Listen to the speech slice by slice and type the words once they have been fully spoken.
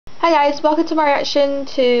Hi guys, welcome to my reaction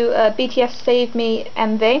to BTS Save Me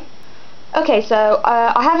MV. Okay, so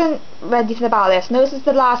I haven't read anything about this. No, this is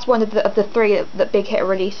the last one of the three that Big Hit are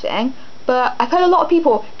releasing. But I've heard a lot of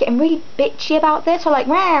people getting really bitchy about this, or like,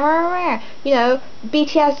 rah, rah, rah. You know,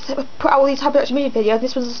 BTS put out all these high production music videos.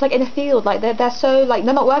 This was just like in a field, like they're so like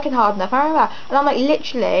they're not working hard enough. Rah, rah, rah. And I'm like,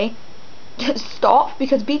 literally, stop,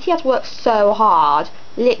 because BTS works so hard,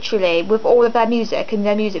 literally, with all of their music and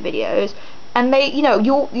their music videos. And they, you know,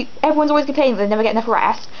 everyone's always complaining that they never get enough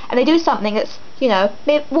rest, and they do something that's, you know,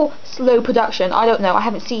 maybe, well, slow production, I don't know, I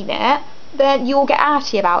haven't seen it, then you'll get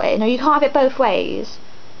arsey about it. You know, you can't have it both ways.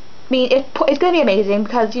 I mean, it's going to be amazing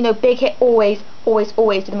because, you know, Big Hit always do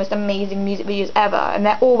the most amazing music videos ever, and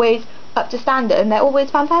they're always up to standard, and they're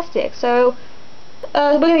always fantastic. So,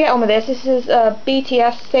 we're going to get on with this. This is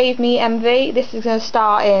BTS Save Me MV. This is going to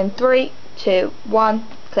start in 3, 2, 1,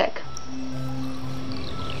 click.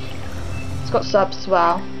 It's got subs as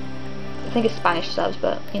well. I think it's Spanish subs,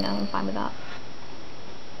 but, you know, I'm fine with that.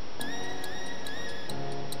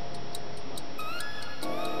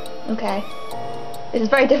 Okay. This is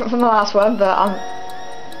very different from the last one, but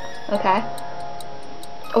okay.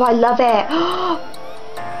 Oh, I love it.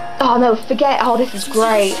 Oh no, forget. Oh, this is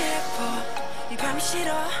great.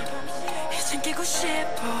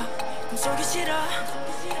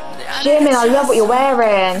 Jimin, I love what you're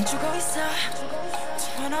wearing.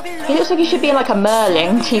 He looks like he should be in like a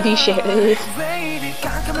Merlin TV series.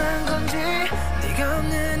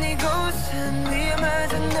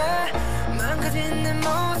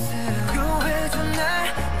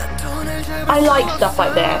 I like stuff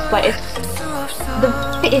like this. Like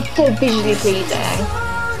it's so visually pleasing.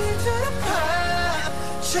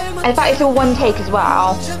 And in fact, it's a one take as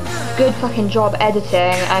well. Good fucking job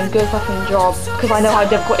editing and good fucking job, because I know how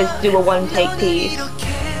difficult it is to do a one take piece.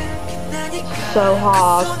 So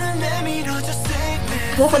hard.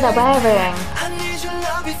 Look what they're wearing.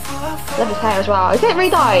 Love his hair as well. Is it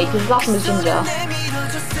re-dyed? Because his last one was ginger.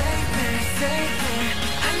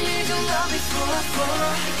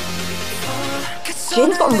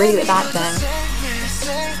 Jin's gotten really good at dancing.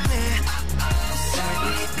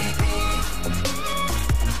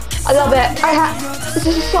 I love it. This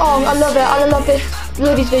is a song. I love it. I love this. I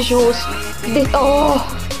love these visuals.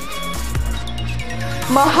 Oh,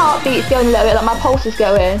 my heartbeat's going a little bit. Like my pulse is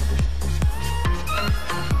going.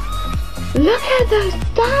 Look at those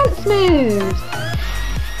dance moves.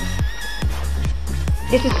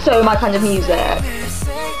 This is so my kind of music.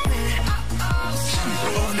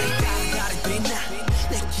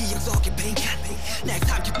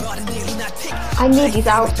 I need these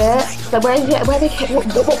outfits. Like, what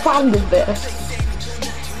brand is this?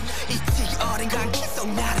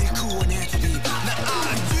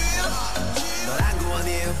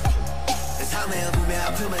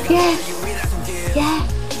 Yes. Yes.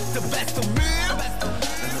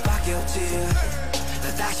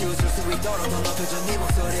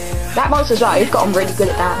 That monster's right. He's gotten really good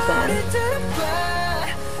at dancing.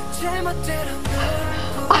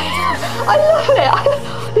 I love it.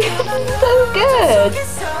 This is so good.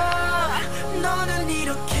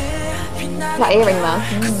 That earring though.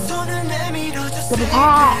 Look at his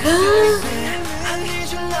hair.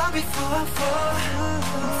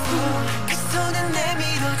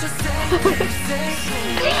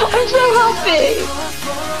 I'm so happy.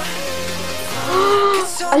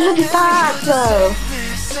 I love his dance though.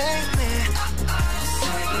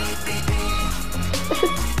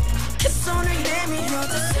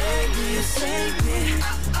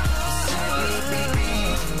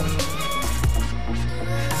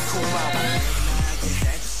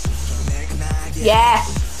 Yes!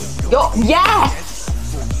 Yes!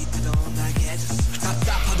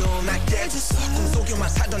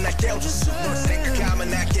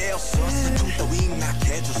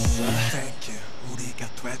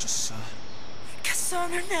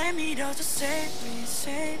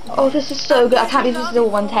 Oh, this is so good. I can't believe this is all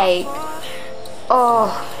one take. Oh.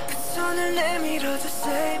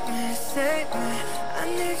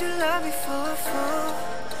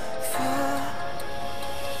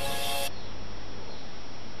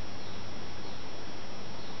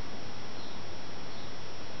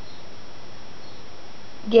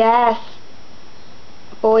 Yes.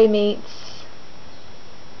 Boy meets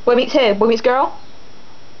who? Boy meets girl?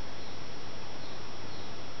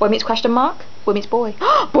 Boy meets question mark? Boy meets boy.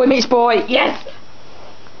 Boy meets boy. Yes.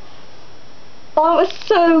 Oh, it was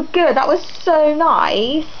so good. That was so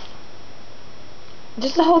nice.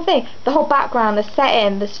 Just the whole thing, the whole background, the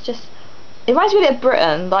setting. This just, it reminds me a bit of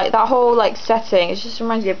Britain. Like that whole like setting. It just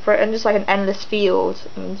reminds me of Britain. Just like an endless field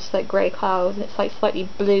and just like grey clouds. And it's like slightly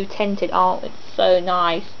blue tinted. Oh, it's so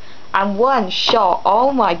nice. and One Shot.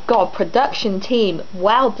 Oh my god, production team,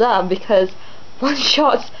 well done, because one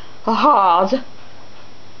shots are hard.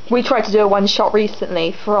 We tried to do a one shot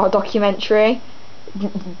recently for our documentary.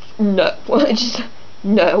 No, just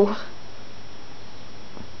no.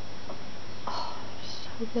 Oh,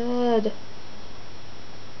 so good.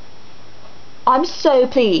 I'm so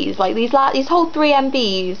pleased. Like these whole 3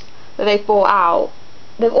 MVs that they've brought out,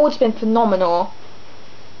 they've all just been phenomenal.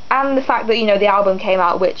 And the fact that, you know, the album came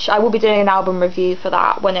out, which I will be doing an album review for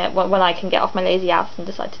that when I can get off my lazy ass and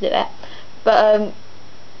decide to do it. But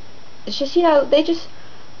it's just, you know, they just.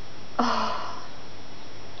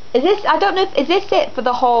 Is this? I don't know. Is this it for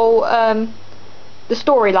the whole the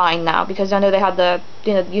storyline now? Because I know they had the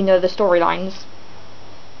the storylines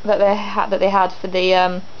that they had for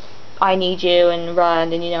the I Need You and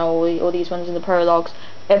Run and all these ones in the prologues.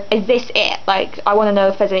 Is this it? Like, I want to know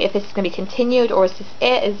if this is going to be continued, or is this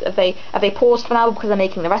it? Have they paused for now because they're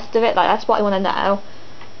making the rest of it? Like, that's what I want to know.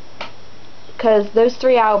 Because those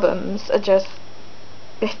 3 albums are just,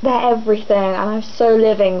 they're everything, and I'm so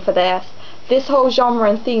living for this. This whole genre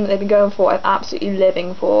and theme that they've been going for, I'm absolutely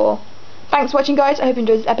living for. Thanks for watching, guys. I hope you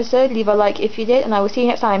enjoyed this episode. Leave a like if you did, and I will see you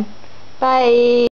next time. Bye.